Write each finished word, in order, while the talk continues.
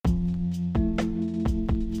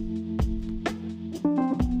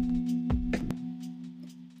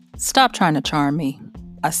Stop trying to charm me.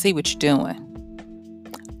 I see what you're doing.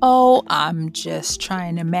 Oh, I'm just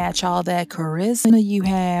trying to match all that charisma you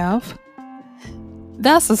have.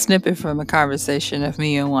 That's a snippet from a conversation of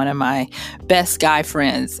me and one of my best guy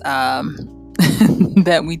friends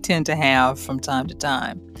that we tend to have from time to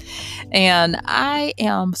time. And I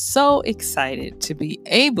am so excited to be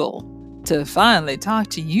able to finally talk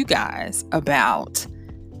to you guys about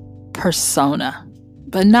persona,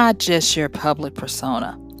 but not just your public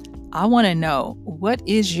persona. I want to know, what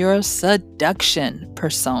is your seduction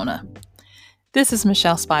persona? This is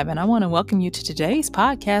Michelle Spivey. I want to welcome you to today's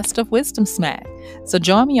podcast of Wisdom Smack. So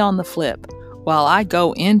join me on the flip while I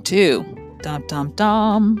go into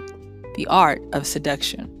the art of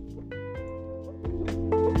seduction.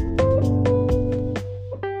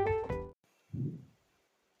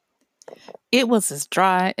 It was as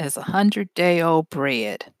dry as 100-day-old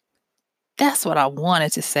bread. That's what I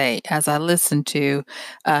wanted to say as I listened to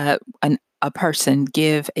a person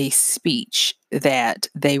give a speech that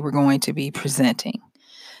they were going to be presenting.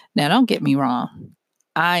 Now, don't get me wrong.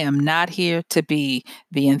 I am not here to be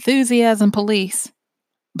the enthusiasm police,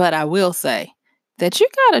 but I will say that you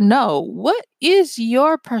got to know, what is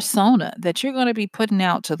your persona that you're going to be putting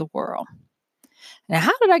out to the world. Now,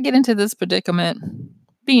 how did I get into this predicament?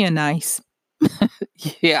 Being nice.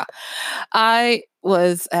 Yeah. I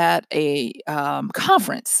was at a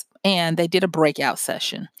conference and they did a breakout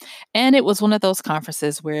session. And it was one of those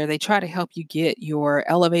conferences where they try to help you get your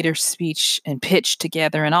elevator speech and pitch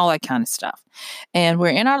together and all that kind of stuff. And we're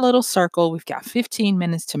in our little circle. We've got 15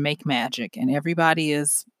 minutes to make magic, and everybody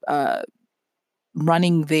is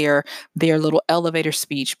running their little elevator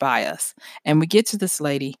speech by us. And we get to this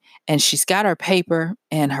lady, and she's got her paper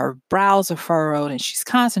and her brows are furrowed and she's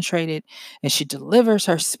concentrated, and she delivers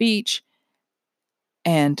her speech,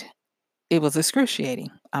 and it was excruciating.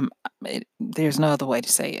 There's no other way to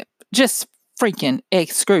say it. Just freaking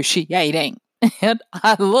excruciating. And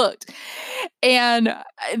I looked, and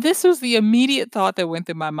this was the immediate thought that went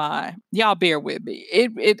through my mind. Y'all bear with me.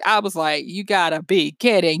 I was like, you gotta be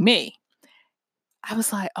kidding me. I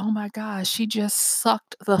was like, oh my gosh, she just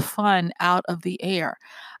sucked the fun out of the air.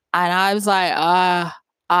 And I was like,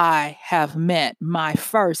 I have met my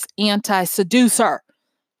first anti-seducer.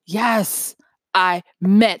 Yes, I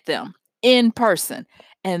met them in person.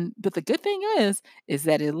 But the good thing is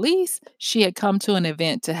that at least she had come to an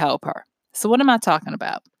event to help her. So what am I talking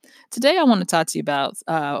about? Today, I want to talk to you about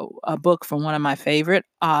a book from one of my favorite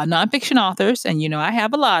nonfiction authors. And, I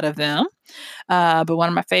have a lot of them. But one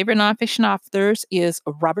of my favorite nonfiction authors is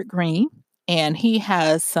Robert Greene. And he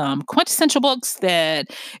has some quintessential books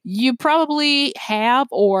that you probably have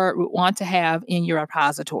or want to have in your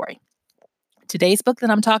repository. Today's book that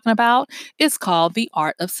I'm talking about is called The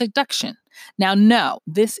Art of Seduction. Now, no,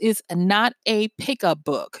 this is not a pickup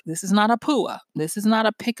book. This is not a PUA. This is not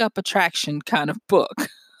a pickup attraction kind of book.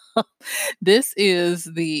 This is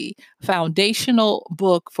the foundational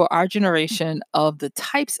book for our generation of the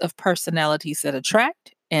types of personalities that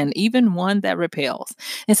attract and even one that repels.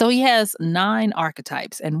 And so he has 9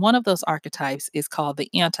 archetypes, and one of those archetypes is called the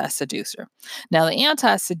anti-seducer. Now, the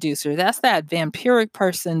anti-seducer, that's that vampiric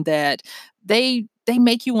person that they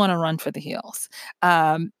make you want to run for the hills.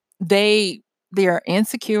 They're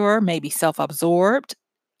insecure, maybe self-absorbed.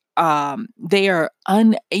 They are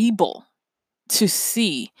unable to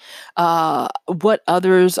see what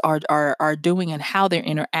others are doing and how they're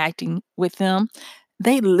interacting with them.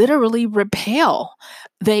 They literally repel.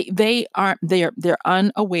 They're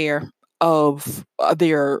unaware of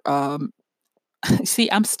their see,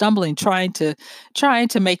 I'm stumbling trying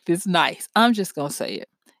to make this nice. I'm just gonna say it.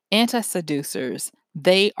 Anti-seducers,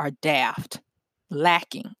 they are daft,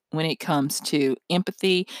 lacking when it comes to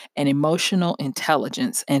empathy and emotional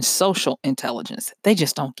intelligence and social intelligence. They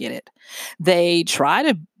just don't get it. They try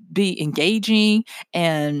to be engaging,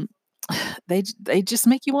 and they just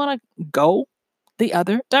make you want to go the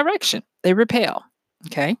other direction. They repel.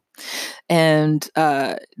 Okay. And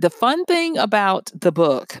the fun thing about the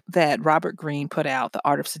book that Robert Greene put out, The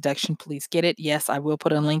Art of Seduction, please get it. Yes, I will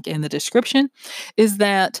put a link in the description, is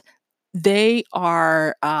that they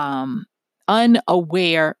are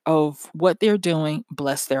unaware of what they're doing,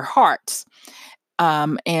 bless their hearts.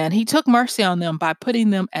 And he took mercy on them by putting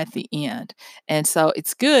them at the end. And so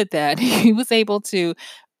it's good that he was able to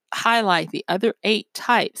highlight the other 8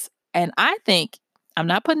 types. And I think, I'm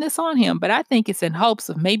not putting this on him, but I think it's in hopes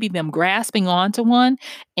of maybe them grasping onto one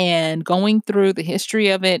and going through the history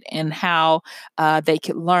of it and how they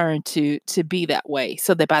could learn to be that way,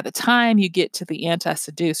 so that by the time you get to the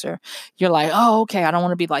anti-seducer, you're like, oh, okay, I don't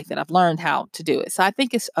want to be like that. I've learned how to do it. So I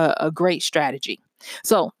think it's a great strategy.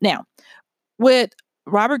 So now, with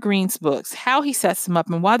Robert Greene's books, how he sets them up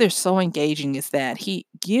and why they're so engaging is that he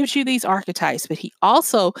gives you these archetypes, but he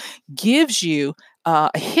also gives you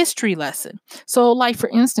a history lesson. So, like for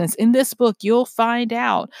instance, in this book, you'll find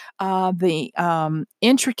out the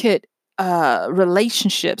intricate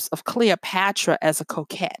relationships of Cleopatra as a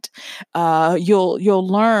coquette. You'll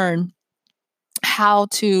learn how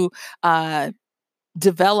to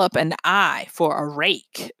develop an eye for a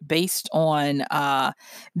rake based on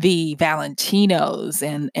the Valentinos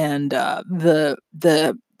and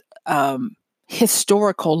the um,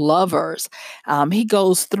 historical lovers. He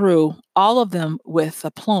goes through all of them with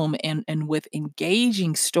a plume and with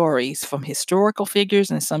engaging stories from historical figures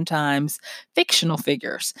and sometimes fictional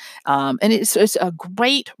figures. And it's a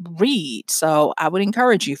great read. So I would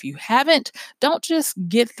encourage you, if you haven't, don't just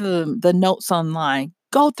get the notes online.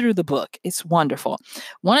 Go through the book. It's wonderful.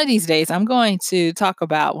 One of these days, I'm going to talk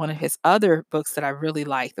about one of his other books that I really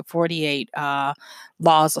like, The 48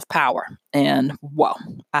 Laws of Power. And whoa,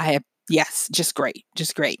 I have, yes, just great,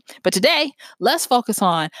 just great. But today, let's focus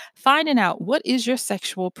on finding out what is your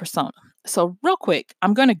sexual persona. So, real quick,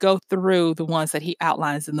 I'm going to go through the ones that he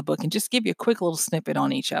outlines in the book and just give you a quick little snippet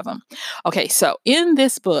on each of them. Okay, so in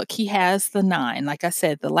this book, he has the 9. Like I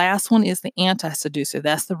said, the last one is the anti seducer,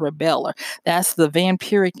 that's the rebeller. That's the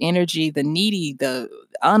vampiric energy, the needy, the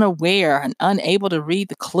unaware and unable to read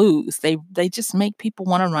the clues. They just make people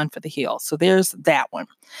want to run for the hills. So there's that one.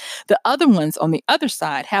 The other ones on the other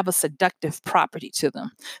side have a seductive property to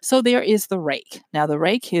them. So there is the rake. Now the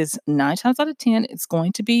rake is 9 times out of 10, it's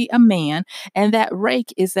going to be a man. And that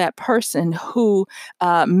rake is that person who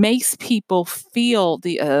makes people feel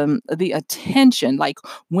the attention. Like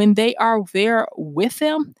when they are there with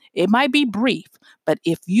them, it might be brief, but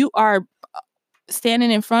if you are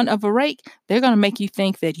standing in front of a rake, they're going to make you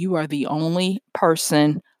think that you are the only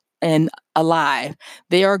person and alive.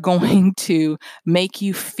 They are going to make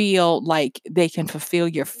you feel like they can fulfill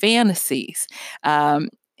your fantasies.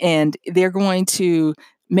 And they're going to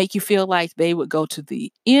make you feel like they would go to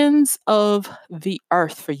the ends of the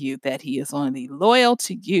earth for you, that he is only loyal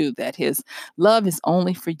to you, that his love is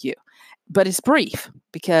only for you. But it's brief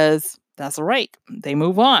because that's a rake. They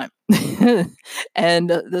move on. And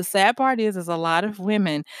the sad part is a lot of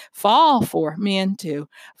women fall for men too,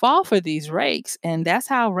 fall for these rakes. And that's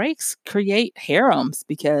how rakes create harems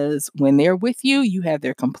because when they're with you, you have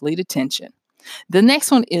their complete attention. The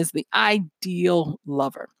next one is the ideal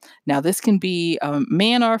lover. Now, this can be a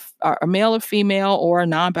man or a male or female or a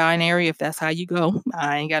non-binary if that's how you go.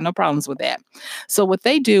 I ain't got no problems with that. So what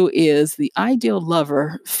they do is the ideal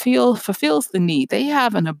lover fulfills the need. They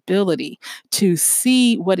have an ability to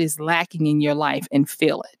see what is lacking in your life and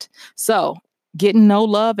fill it. So getting no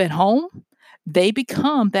love at home, they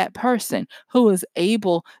become that person who is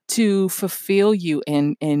able to fulfill you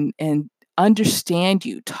and understand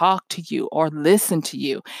you, talk to you, or listen to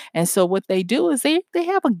you. And so what they do is they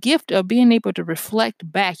have a gift of being able to reflect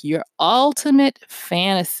back your ultimate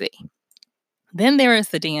fantasy. Then there is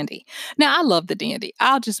the dandy. Now, I love the dandy.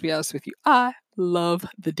 I'll just be honest with you. I love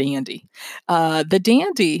the dandy. The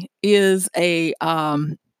dandy is a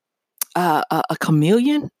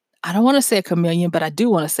chameleon. I don't want to say a chameleon, but I do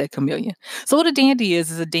want to say a chameleon. So what a dandy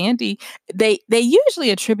is a dandy. They usually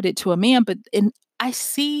attribute it to a man, but I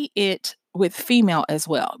see it with female as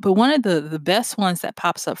well. But one of the best ones that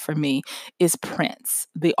pops up for me is Prince,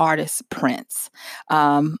 the artist Prince.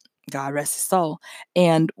 Um, God rest his soul.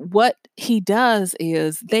 And what he does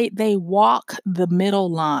is they walk the middle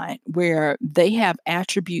line where they have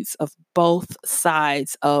attributes of both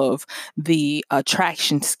sides of the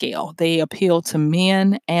attraction scale. They appeal to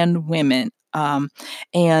men and women.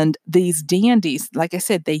 And these dandies, like I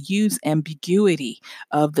said, they use ambiguity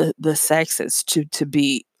of the sexes to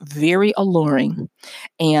be very alluring,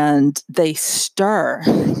 and they stir.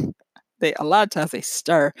 They a lot of times they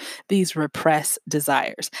stir these repressed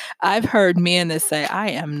desires. I've heard men that say, "I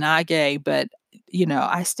am not gay, but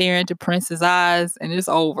I stare into Prince's eyes and it's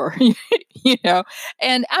over." you know,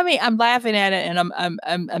 and I mean, I'm laughing at it and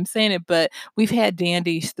I'm saying it, but we've had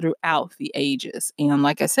dandies throughout the ages, and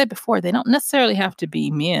like I said before, they don't necessarily have to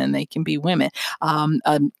be men; they can be women.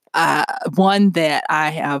 One that I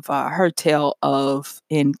have heard tell of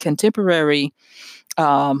in contemporary,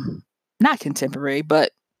 um, not contemporary,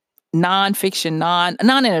 but nonfiction,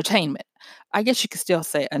 non-entertainment. I guess you could still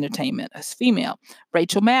say entertainment as female.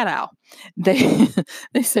 Rachel Maddow. They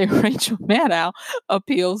they say Rachel Maddow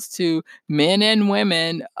appeals to men and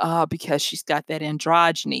women because she's got that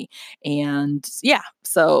androgyny. And yeah,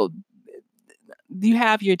 so you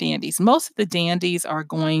have your dandies. Most of the dandies are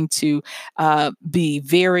going to be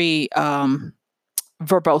very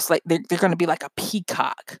verbose, like they're going to be like a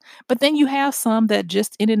peacock. But then you have some that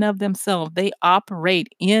just in and of themselves, they operate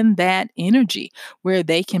in that energy where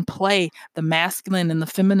they can play the masculine and the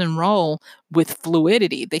feminine role with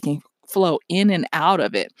fluidity. They can flow in and out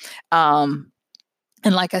of it. Um,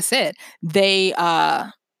 and like I said, they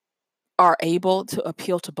are able to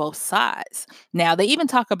appeal to both sides. Now, they even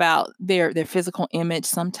talk about their physical image.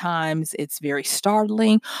 Sometimes it's very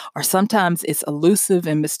startling, or sometimes it's elusive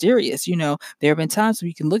and mysterious. There have been times where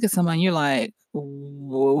you can look at someone and you're like,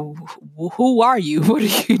 Who are you? What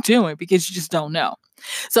are you doing?" Because you just don't know.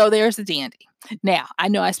 So there's the dandy. Now, I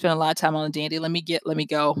know I spent a lot of time on the dandy. Let me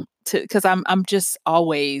go to, because I'm just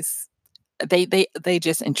always, they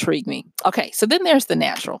just intrigue me. Okay, so then there's the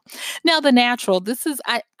natural. Now, the natural, this is,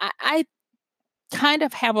 I kind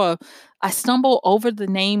of have a I stumble over the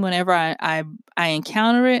name whenever I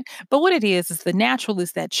encounter it. But what it is the natural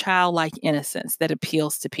is that childlike innocence that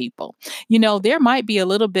appeals to people. There might be a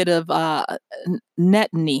little bit of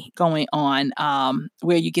netany going on,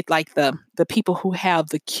 where you get like the people who have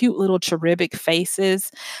the cute little cherubic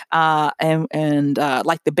faces, and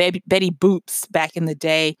like the Betty Boops back in the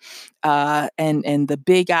day, and the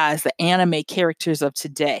big eyes, the anime characters of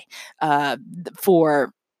today,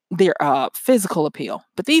 for their physical appeal.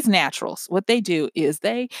 But these naturals, what they do is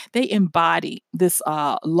they embody this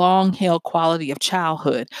long held quality of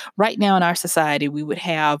childhood. Right now in our society, we would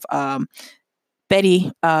have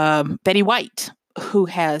Betty White,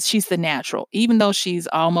 she's the natural. Even though she's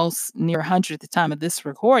almost near 100 at the time of this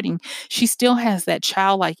recording, she still has that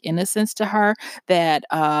childlike innocence to her that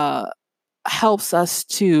helps us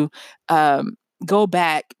to go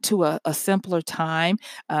back to a simpler time.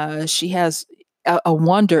 She has a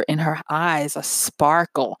wonder in her eyes, a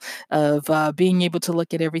sparkle of being able to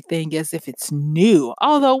look at everything as if it's new,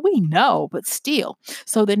 although we know, but still.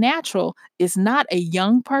 So the natural is not a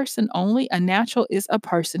young person only. A natural is a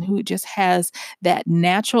person who just has that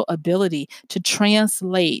natural ability to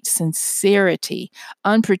translate sincerity,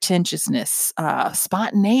 unpretentiousness,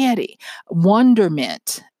 spontaneity,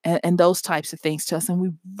 wonderment, and those types of things to us. And we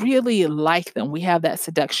really like them. We have that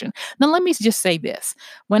seduction. Now, let me just say this.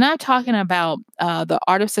 When I'm talking about the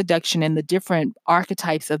art of seduction and the different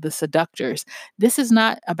archetypes of the seductors, this is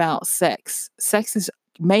not about sex. Sex is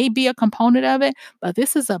may be a component of it, but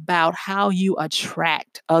this is about how you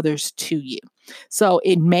attract others to you. So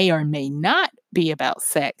it may or may not be about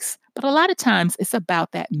sex, but a lot of times it's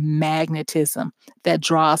about that magnetism that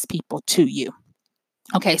draws people to you.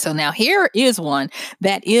 Okay, so now here is one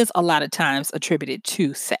that is a lot of times attributed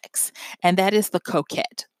to sex, and that is the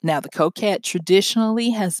coquette. Now, the coquette traditionally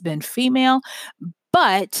has been female,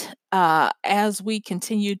 but as we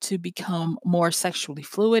continue to become more sexually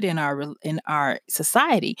fluid in our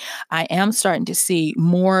society, I am starting to see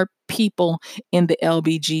more people in the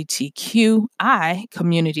LBGTQI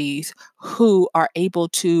communities who are able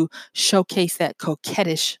to showcase that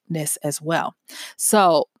coquettishness as well.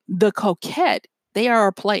 So the coquette, they are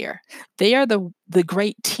a player. They are the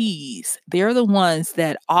great tease. They're the ones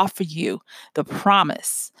that offer you the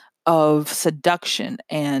promise of seduction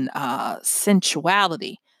and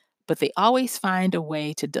sensuality, but they always find a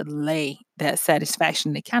way to delay that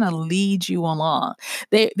satisfaction. They kind of lead you along.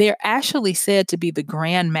 They're actually said to be the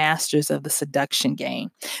grand masters of the seduction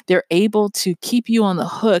game. They're able to keep you on the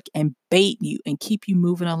hook and bait you and keep you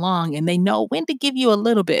moving along. And they know when to give you a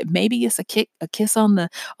little bit. Maybe it's a kiss on the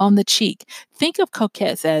cheek. Think of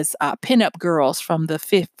coquettes as pinup girls from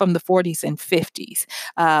from the 40s and 50s.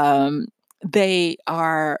 They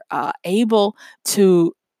are able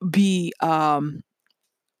to be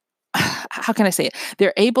how can I say it?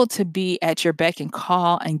 They're able to be at your beck and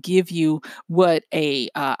call and give you what a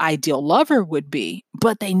ideal lover would be,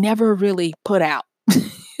 but they never really put out.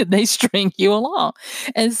 They string you along.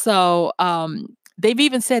 And so they've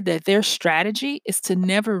even said that their strategy is to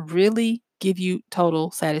never really give you total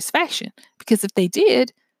satisfaction, because if they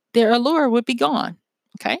did, their allure would be gone.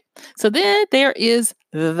 Okay. So then there is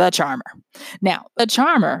the charmer. Now, the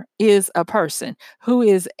charmer is a person who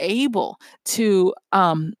is able to,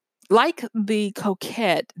 like the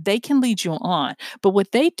coquette, they can lead you on. But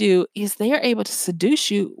what they do is they are able to seduce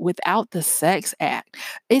you without the sex act.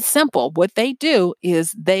 It's simple. What they do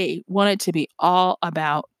is they want it to be all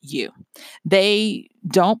about you. They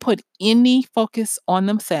don't put any focus on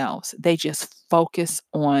themselves, they just focus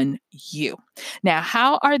on you. Now,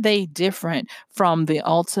 how are they different from the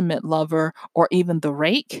ultimate lover or even the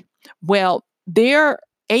rake? Well, they're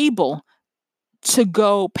able to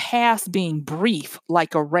go past being brief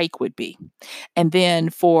like a rake would be. And then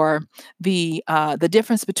for the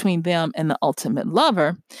difference between them and the ultimate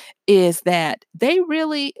lover is that they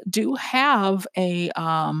really do have a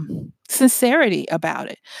sincerity about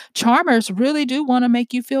it. Charmers really do want to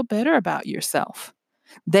make you feel better about yourself.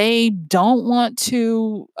 They don't want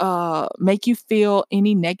to make you feel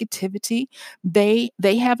any negativity. They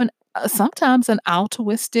have an sometimes an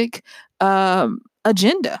altruistic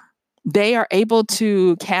agenda. They are able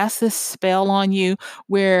to cast this spell on you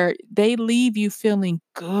where they leave you feeling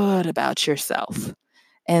good about yourself.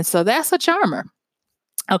 And so that's a charmer.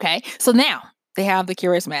 Okay. So now they have the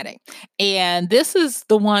charismatic. And this is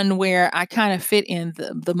the one where I kind of fit in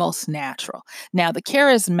the most natural. Now, the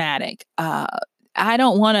charismatic, I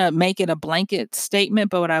don't want to make it a blanket statement,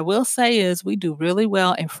 but what I will say is we do really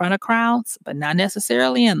well in front of crowds, but not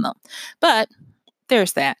necessarily in them. But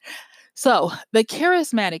there's that. So, the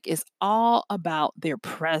charismatic is all about their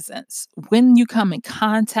presence. When you come in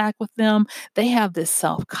contact with them, they have this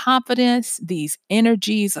self confidence, these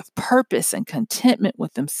energies of purpose and contentment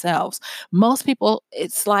with themselves. Most people,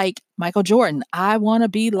 it's like Michael Jordan. I want to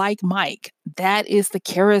be like Mike. That is the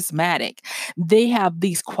charismatic. They have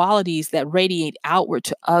these qualities that radiate outward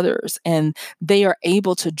to others, and they are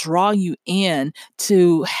able to draw you in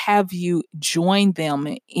to have you join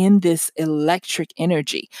them in this electric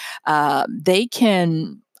energy. They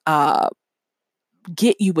can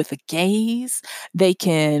get you with a gaze. They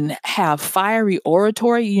can have fiery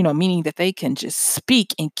oratory, meaning that they can just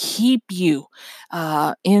speak and keep you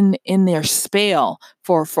in their spell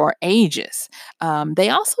for ages. They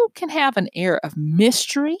also can have an air of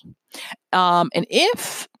mystery, and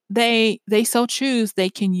if they so choose, they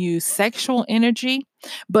can use sexual energy,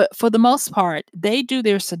 but for the most part, they do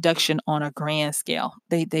their seduction on a grand scale.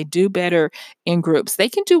 They do better in groups. They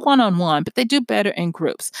can do one on one, but they do better in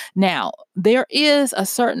groups. Now, there is a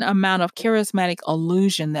certain amount of charismatic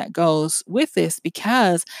illusion that goes with this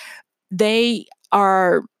because they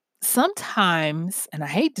are sometimes, and I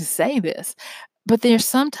hate to say this, but they're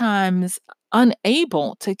sometimes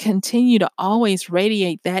unable to continue to always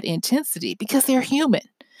radiate that intensity because they're human.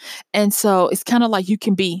 And so it's kind of like you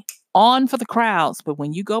can be on for the crowds, but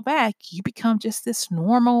when you go back, you become just this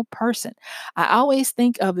normal person. I always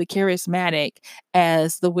think of the charismatic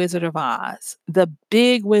as the Wizard of Oz, the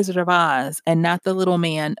big Wizard of Oz, and not the little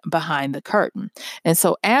man behind the curtain. And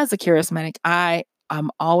so as a charismatic, I'm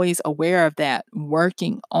always aware of that,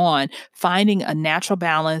 working on finding a natural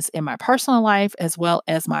balance in my personal life as well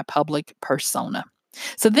as my public persona.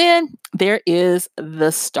 So then there is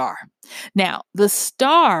the star. Now, the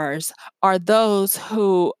stars are those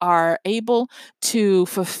who are able to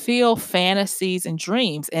fulfill fantasies and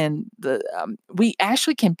dreams, and we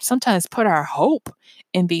actually can sometimes put our hope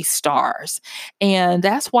in these stars, and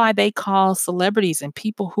that's why they call celebrities and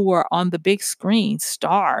people who are on the big screen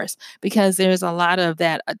stars because there's a lot of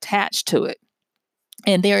that attached to it.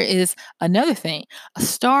 And there is another thing. A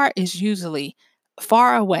star is usually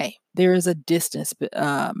far away. There is a distance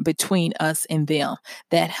between us and them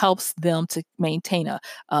that helps them to maintain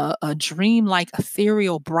a dream-like,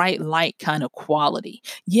 ethereal, bright light kind of quality.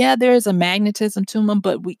 Yeah, there is a magnetism to them,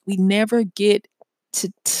 but we never get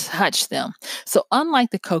to touch them. So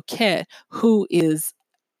unlike the coquette, who is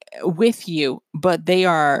with you, but they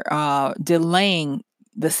are delaying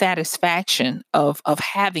the satisfaction of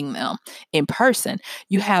having them in person.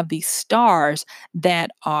 You have these stars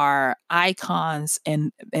that are icons,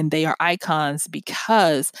 and they are icons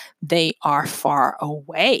because they are far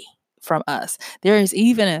away from us. There is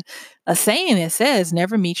even a saying that says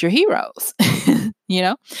never meet your heroes. you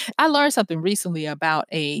know, I learned something recently about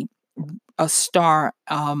a star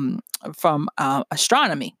from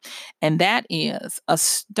astronomy, and that is a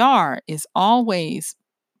star is always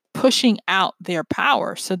pushing out their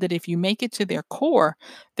power so that if you make it to their core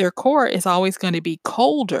is always going to be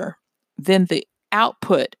colder than the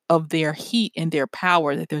output of their heat and their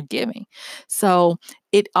power that they're giving. So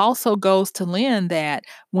it also goes to lend that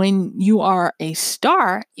when you are a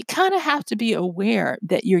star, you kind of have to be aware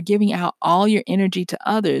that you're giving out all your energy to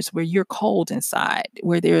others where you're cold inside,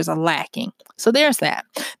 where there's a lacking. So there's that.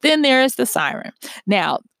 Then there is the siren.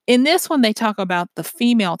 Now, in this one, they talk about the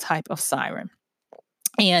female type of siren.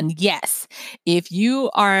 And yes, if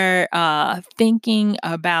you are thinking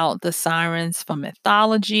about the sirens from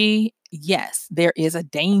mythology, yes, there is a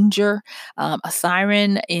danger. A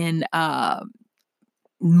siren in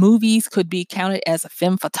movies could be counted as a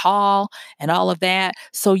femme fatale and all of that.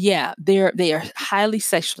 So yeah, they are highly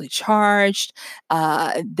sexually charged.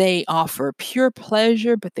 They offer pure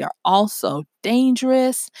pleasure, but they're also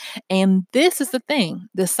dangerous. And this is the thing: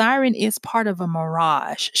 the siren is part of a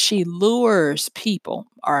mirage. She lures people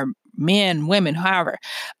or men, women, however,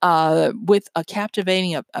 with a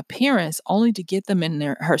captivating appearance, only to get them in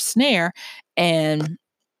her snare and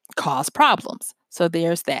cause problems. So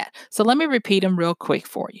there's that. So let me repeat them real quick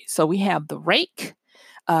for you. So we have the rake,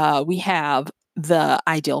 we have the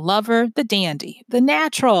ideal lover, the dandy, the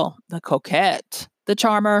natural, the coquette, the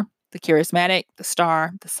charmer, the charismatic, the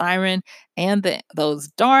star, the siren, and those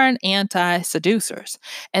darn anti seducers.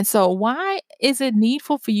 And so, why is it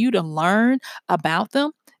needful for you to learn about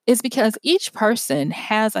them? Is because each person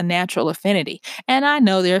has a natural affinity. And I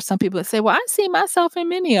know there are some people that say, well, I see myself in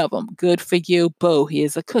many of them. Good for you. Boo,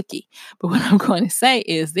 here's a cookie. But what I'm going to say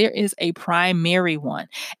is there is a primary one.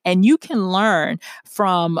 And you can learn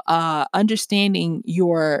from understanding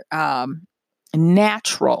your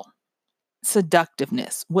natural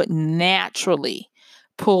seductiveness, what naturally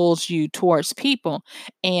pulls you towards people.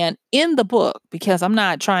 And in the book, because I'm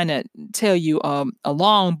not trying to tell you a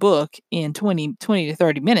long book in 20 to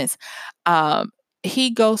 30 minutes, um,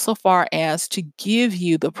 he goes so far as to give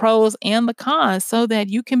you the pros and the cons so that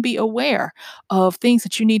you can be aware of things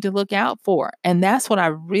that you need to look out for. And that's what I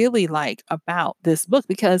really like about this book,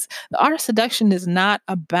 because the art of seduction is not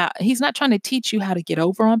about, he's not trying to teach you how to get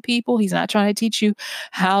over on people. He's not trying to teach you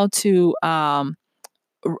how to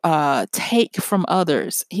take from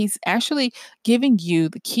others. He's actually giving you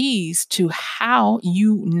the keys to how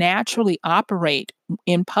you naturally operate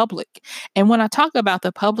in public. And when I talk about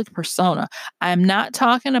the public persona, I'm not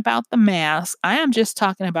talking about the mask. I am just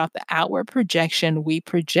talking about the outward projection we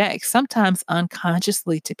project, sometimes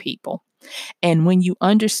unconsciously to people. And when you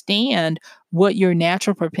understand what your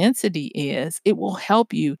natural propensity is, it will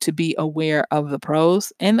help you to be aware of the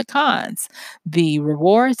pros and the cons, the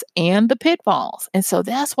rewards and the pitfalls. And so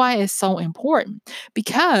that's why it's so important,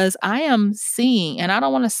 because I am seeing, and I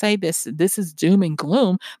don't want to say this is doom and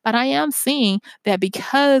gloom, but I am seeing that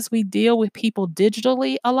because we deal with people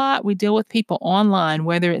digitally a lot, we deal with people online,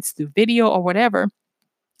 whether it's through video or whatever,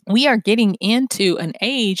 we are getting into an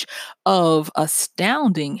age of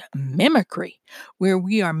astounding mimicry where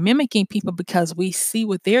we are mimicking people because we see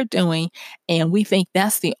what they're doing and we think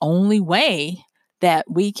that's the only way that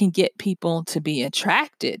we can get people to be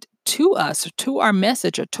attracted to us or to our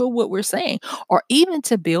message or to what we're saying, or even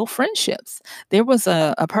to build friendships. There was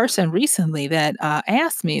a person recently that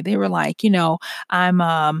asked me, they were like,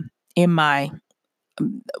 I'm in my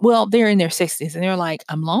well, they're in their 60s and they're like,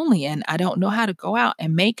 I'm lonely and I don't know how to go out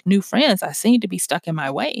and make new friends. I seem to be stuck in my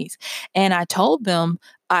ways. And I told them,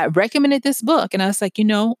 I recommended this book, and I was like,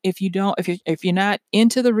 if you don't, if you're not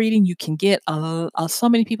into the reading, you can get so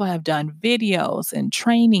many people have done videos and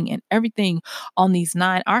training and everything on these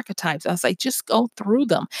 9 archetypes. I was like, just go through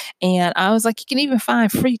them, and I was like, you can even find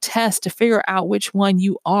free tests to figure out which one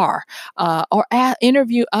you are, or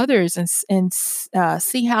interview others and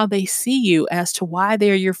see how they see you as to why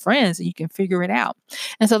they're your friends, and you can figure it out.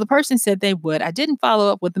 And so the person said they would. I didn't follow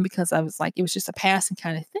up with them because I was like, it was just a passing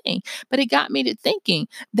kind of thing, but it got me to thinking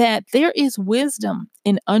that there is wisdom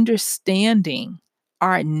in understanding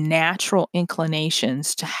our natural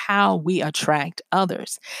inclinations to how we attract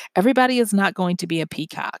others. Everybody is not going to be a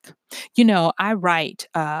peacock. I write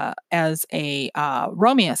as a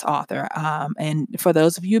romance author. And for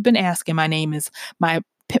those of you who've been asking,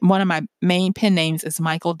 one of my main pen names is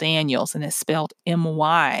Michael Daniels, and it's spelled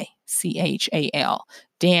Mychal.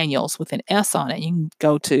 Daniels with an S on it. You can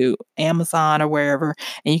go to Amazon or wherever,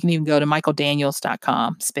 and you can even go to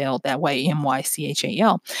michaeldaniels.com, spelled that way,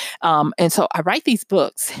 Mychal. And so I write these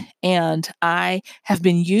books, and I have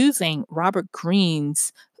been using Robert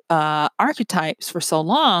Greene's archetypes for so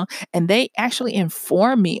long, and they actually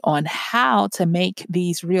inform me on how to make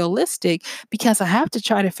these realistic, because I have to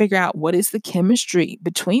try to figure out what is the chemistry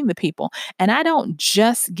between the people. And I don't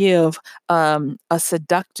just give a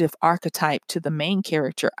seductive archetype to the main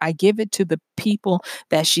character, I give it to the people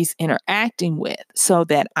that she's interacting with so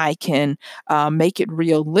that I can make it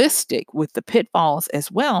realistic with the pitfalls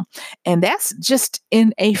as well. And that's just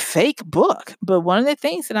in a fake book. But one of the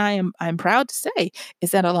things that I'm proud to say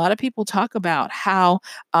is that a lot of people talk about how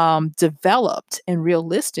developed and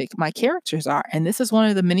realistic my characters are. And this is one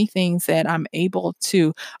of the many things that I'm able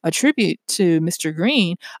to attribute to Mr.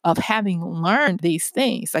 Greene, of having learned these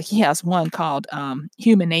things. Like, he has one called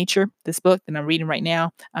Human Nature, this book that I'm reading right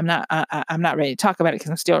now. I'm not ready to talk about it because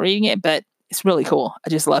I'm still reading it, but it's really cool. I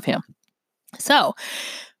just love him. So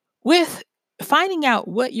with finding out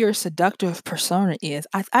what your seductive persona is,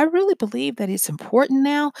 I really believe that it's important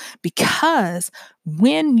now, because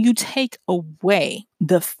when you take away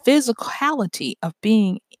the physicality of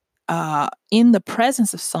being in the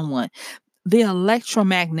presence of someone, the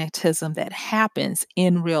electromagnetism that happens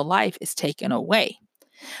in real life is taken away.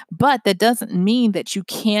 But that doesn't mean that you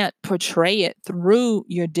can't portray it through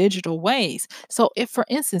your digital ways. So, if, for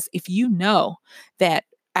instance, if you know that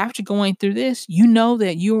after going through this, you know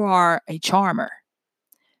that you are a charmer,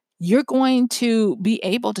 you're going to be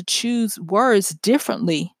able to choose words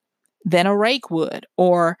differently than a rake would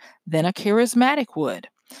or than a charismatic would.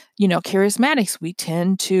 Charismatics, we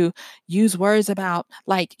tend to use words about,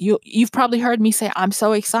 like, you've probably heard me say, I'm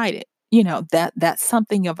so excited. That's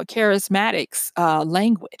something of a charismatics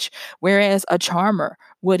language. Whereas a charmer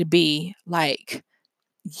would be like,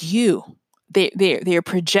 you. They're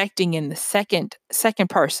projecting in the second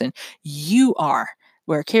person. You are.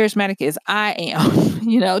 Where charismatic is I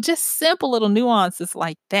am. Just simple little nuances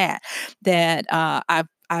like that, that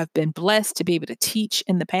I've been blessed to be able to teach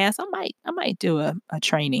in the past. I might do a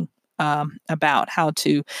training about how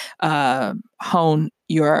to hone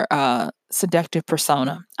your seductive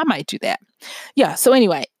persona. I might do that. Yeah. So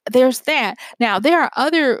anyway, there's that. Now there are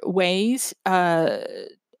other ways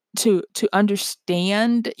to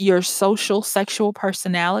understand your social sexual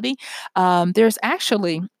personality. There's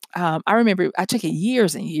actually I remember I took it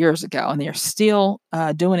years and years ago, and they're still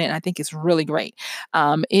doing it. And I think it's really great.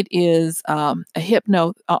 It is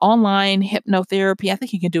online hypnotherapy. I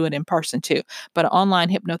think you can do it in person too, but an online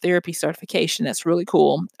hypnotherapy certification that's really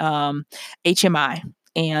cool. HMI.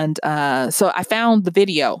 And so I found the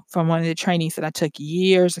video from one of the trainings that I took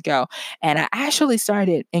years ago, and I actually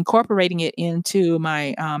started incorporating it into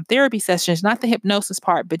my therapy sessions, not the hypnosis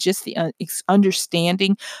part, but just the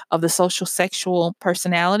understanding of the social sexual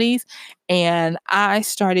personalities. And I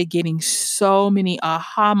started getting so many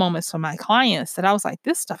aha moments from my clients that I was like,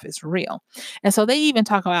 this stuff is real. And so they even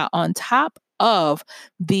talk about, on top of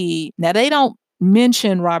now they don't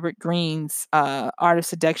mention Robert Greene's Art of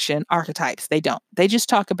Seduction archetypes. They don't. They just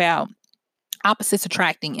talk about opposites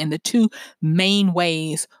attracting and the two main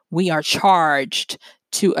ways we are charged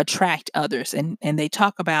to attract others. And they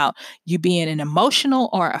talk about you being an emotional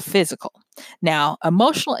or a physical. Now,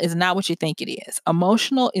 emotional is not what you think it is.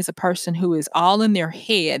 Emotional is a person who is all in their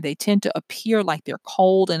head. They tend to appear like they're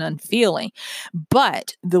cold and unfeeling.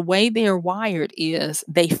 But the way they're wired is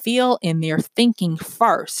they feel in their thinking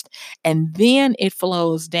first, and then it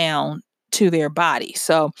flows down to their body.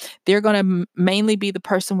 So they're going to mainly be the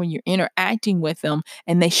person when you're interacting with them,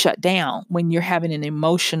 and they shut down when you're having an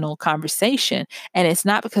emotional conversation. And it's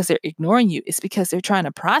not because they're ignoring you, it's because they're trying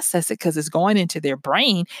to process it, because it's going into their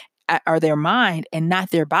brain or their mind and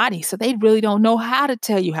not their body. So they really don't know how to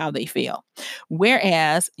tell you how they feel.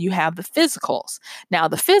 Whereas you have the physicals. Now,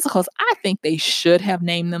 the physicals, I think they should have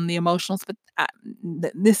named them the emotionals, but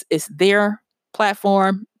this is their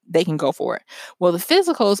platform. They can go for it. Well, the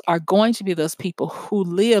physicals are going to be those people who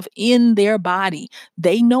live in their body.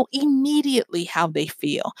 They know immediately how they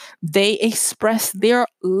feel. They express their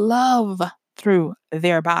love through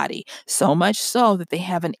their body, so much so that they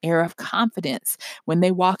have an air of confidence. When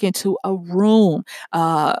they walk into a room,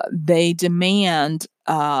 they demand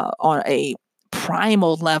on a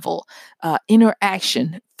primal level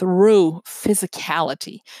interaction through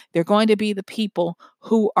physicality. They're going to be the people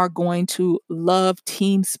who are going to love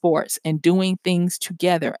team sports and doing things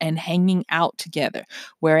together and hanging out together.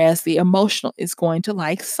 Whereas the emotional is going to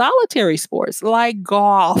like solitary sports like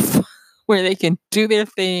golf, where they can do their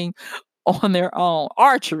thing on their own,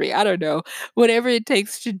 archery, I don't know, whatever it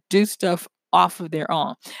takes to do stuff off of their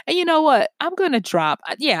own. And you know what? I'm going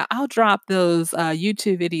to I'll drop those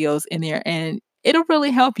YouTube videos in there, and it'll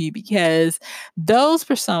really help you, because those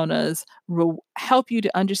personas will help you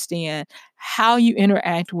to understand how you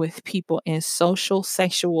interact with people in social,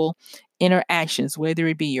 sexual interactions, whether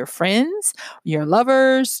it be your friends, your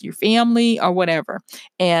lovers, your family, or whatever.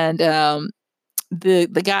 And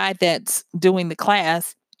the guy that's doing the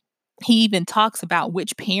class, he even talks about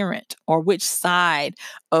which parent or which side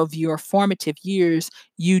of your formative years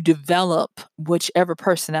you develop whichever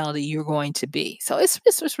personality you're going to be. So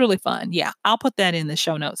it's really fun. Yeah, I'll put that in the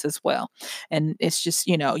show notes as well. And it's just,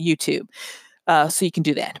 YouTube. So you can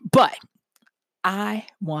do that. But I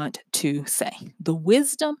want to say the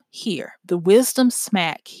wisdom here, the wisdom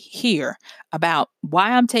smack here about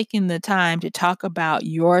why I'm taking the time to talk about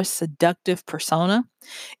your seductive persona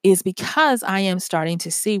is because I am starting to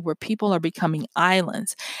see where people are becoming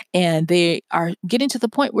islands, and they are getting to the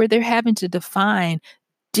point where they're having to define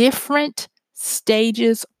different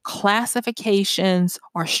stages, classifications,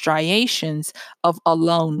 or striations of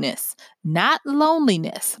aloneness. Not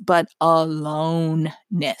loneliness, but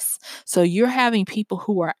aloneness. So you're having people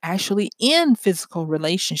who are actually in physical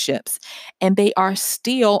relationships, and they are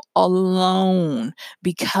still alone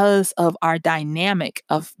because of our dynamic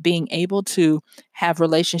of being able to have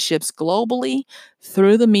relationships globally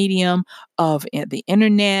through the medium of the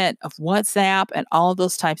internet, of WhatsApp, and all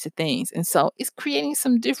those types of things. And so it's creating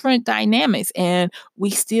some different dynamics. And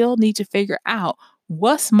we still need to figure out,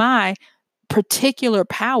 what's my particular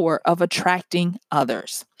power of attracting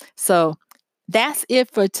others. So that's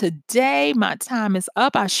it for today. My time is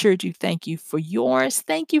up. I sure do thank you for yours.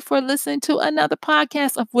 Thank you for listening to another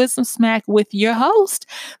podcast of Wisdom Smack with your host,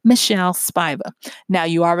 Michelle Spiva. Now,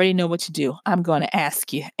 you already know what to do. I'm going to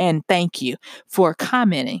ask you and thank you for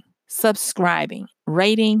commenting, subscribing,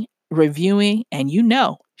 rating, reviewing, and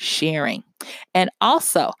sharing. And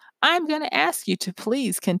also, I'm going to ask you to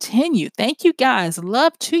please continue. Thank you guys.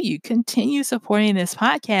 Love to you. Continue supporting this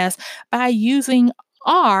podcast by using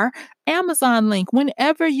our Amazon link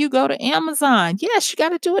whenever you go to Amazon. Yes, you got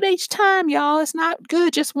to do it each time, y'all. It's not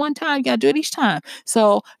good just one time. You got to do it each time.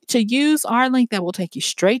 So to use our link that will take you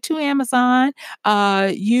straight to Amazon,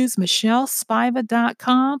 use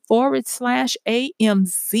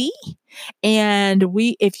michellespivacom/AMZ. And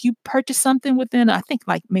if you purchase something within, I think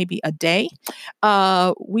like maybe a day,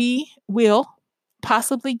 we will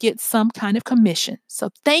possibly get some kind of commission. So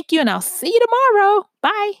thank you, and I'll see you tomorrow.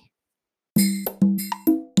 Bye.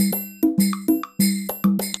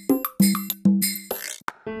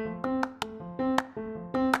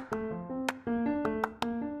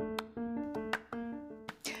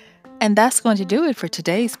 And that's going to do it for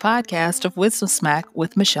today's podcast of Wisdom Smack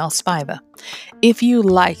with Michelle Spiva. If you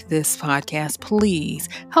like this podcast, please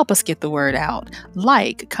help us get the word out.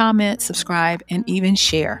 Like, comment, subscribe, and even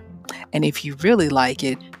share. And if you really like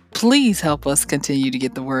it, please help us continue to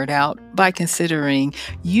get the word out by considering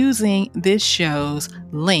using this show's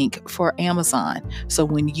link for Amazon. So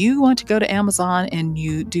when you want to go to Amazon and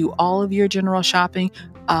you do all of your general shopping,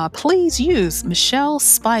 please use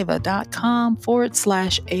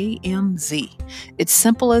michellespivacom/AMZ. It's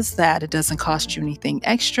simple as that. It doesn't cost you anything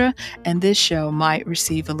extra, and this show might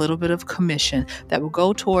receive a little bit of commission that will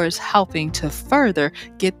go towards helping to further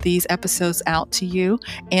get these episodes out to you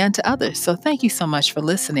and to others. So thank you so much for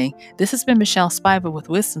listening. This has been Michelle Spiva with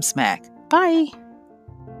Wisdom Smack. Bye.